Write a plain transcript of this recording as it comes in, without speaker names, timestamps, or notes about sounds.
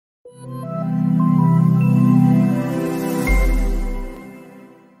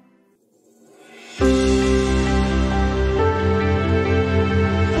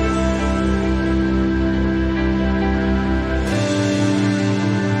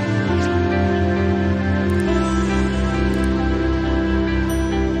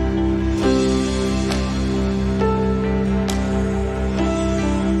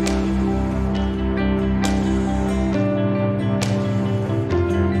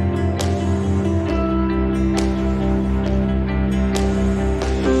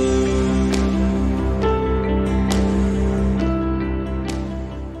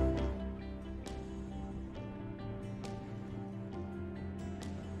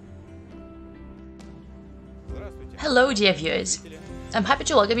Hello dear viewers, I'm happy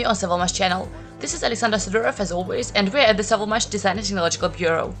to welcome you on Sovelmash channel. This is Alexander Sidorov as always, and we're at the Sovelmash Design and Technological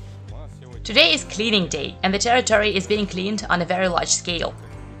Bureau. Today is cleaning day and the territory is being cleaned on a very large scale.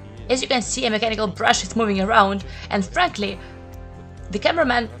 As you can see, a mechanical brush is moving around, and frankly, the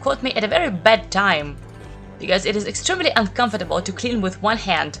cameraman caught me at a very bad time, because it is extremely uncomfortable to clean with one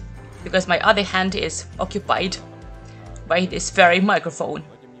hand, because my other hand is occupied by this very microphone.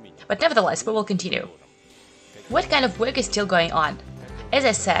 But nevertheless, we will continue. What kind of work is still going on? As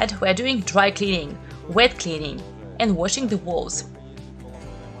I said, we are doing dry cleaning, wet cleaning, and washing the walls.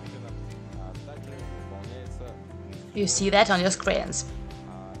 You see that on your screens.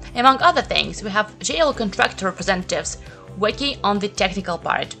 Among other things, we have JL contractor representatives working on the technical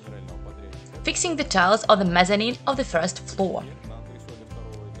part, fixing the tiles of the mezzanine of the first floor.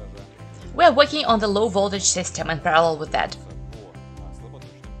 We are working on the low voltage system in parallel with that.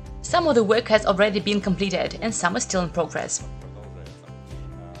 Some of the work has already been completed and some is still in progress.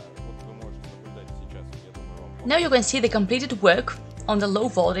 Now you can see the completed work on the low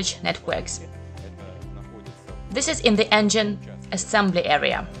voltage networks. This is in the engine assembly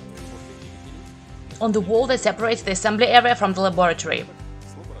area, on the wall that separates the assembly area from the laboratory.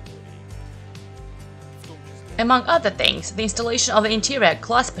 Among other things, the installation of the interior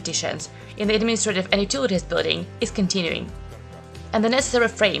glass partitions in the administrative and utilities building is continuing, and the necessary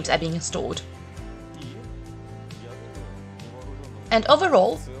frames are being installed. And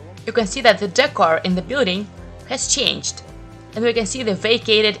overall, you can see that the decor in the building has changed, and we can see the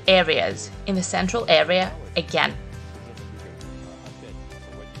vacated areas in the central area again.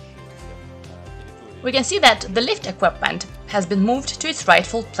 We can see that the lift equipment has been moved to its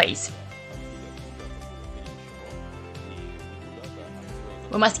rightful place.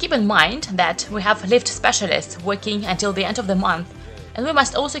 We must keep in mind that we have lift specialists working until the end of the month, and we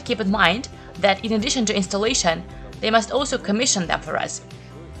must also keep in mind that in addition to installation, they must also commission them for us.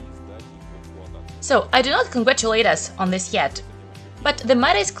 So I do not congratulate us on this yet, but the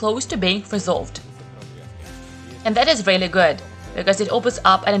matter is close to being resolved. And that is really good, because it opens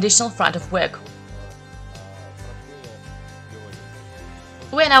up an additional front of work.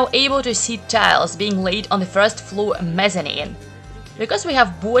 We are now able to see tiles being laid on the first floor mezzanine, because we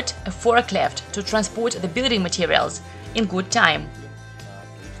have bought a forklift to transport the building materials in good time.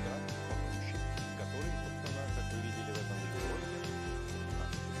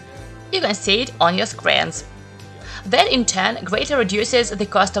 You can see it on your screens. That in turn greatly reduces the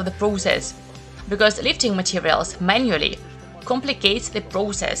cost of the process, because lifting materials manually complicates the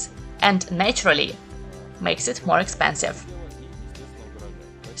process and naturally makes it more expensive.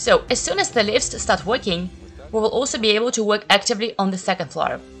 So as soon as the lifts start working, we will also be able to work actively on the second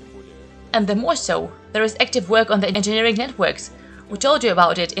floor. And the more so, there is active work on the engineering networks. We told you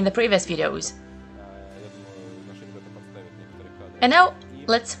about it in the previous videos. And now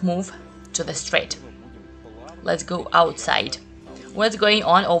let's move to the street. Let's go outside. What's going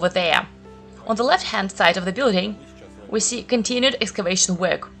on over there? On the left-hand side of the building, we see continued excavation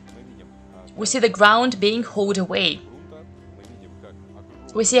work. We see the ground being hauled away.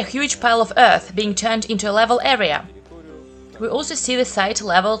 We see a huge pile of earth being turned into a level area. We also see the site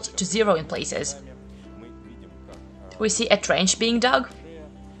leveled to zero in places. We see a trench being dug,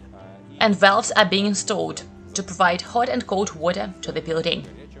 and valves are being installed to provide hot and cold water to the building.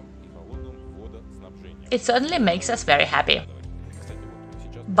 It certainly makes us very happy.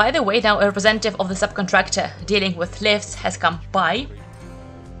 By the way, now a representative of the subcontractor dealing with lifts has come by,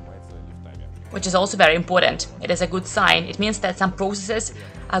 which is also very important. It is a good sign. It means that some processes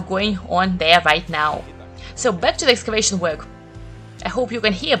are going on there right now. So back to the excavation work. I hope you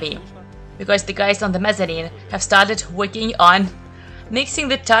can hear me, because the guys on the mezzanine have started working on mixing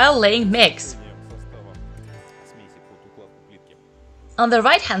the tile laying mix. On the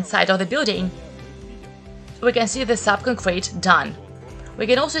right-hand side of the building, we can see the subconcrete done. We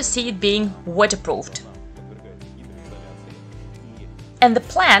can also see it being waterproofed. And the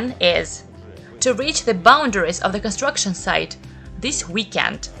plan is to reach the boundaries of the construction site this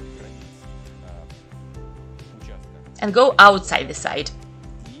weekend and go outside the site.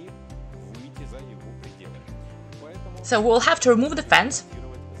 So we'll have to remove the fence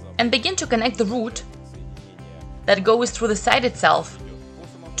and begin to connect the route that goes through the site itself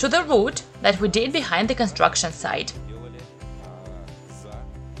to the route that we did behind the construction site.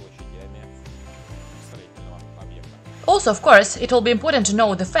 Also, of course, it will be important to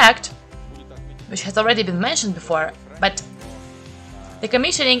know the fact, which has already been mentioned before, but the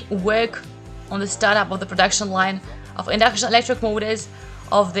commissioning work on the startup of the production line of induction electric motors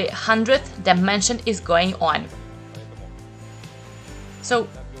of the 100th dimension is going on. So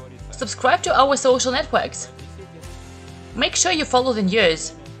subscribe to our social networks Make sure you follow the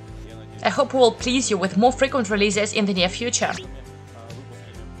news. I hope we will please you with more frequent releases in the near future.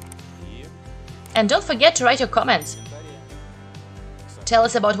 And don't forget to write your comments. Tell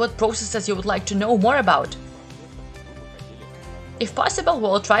us about what processes you would like to know more about. If possible, we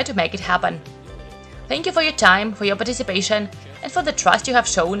will try to make it happen. Thank you for your time, for your participation, and for the trust you have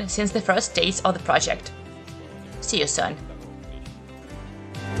shown since the first days of the project. See you soon.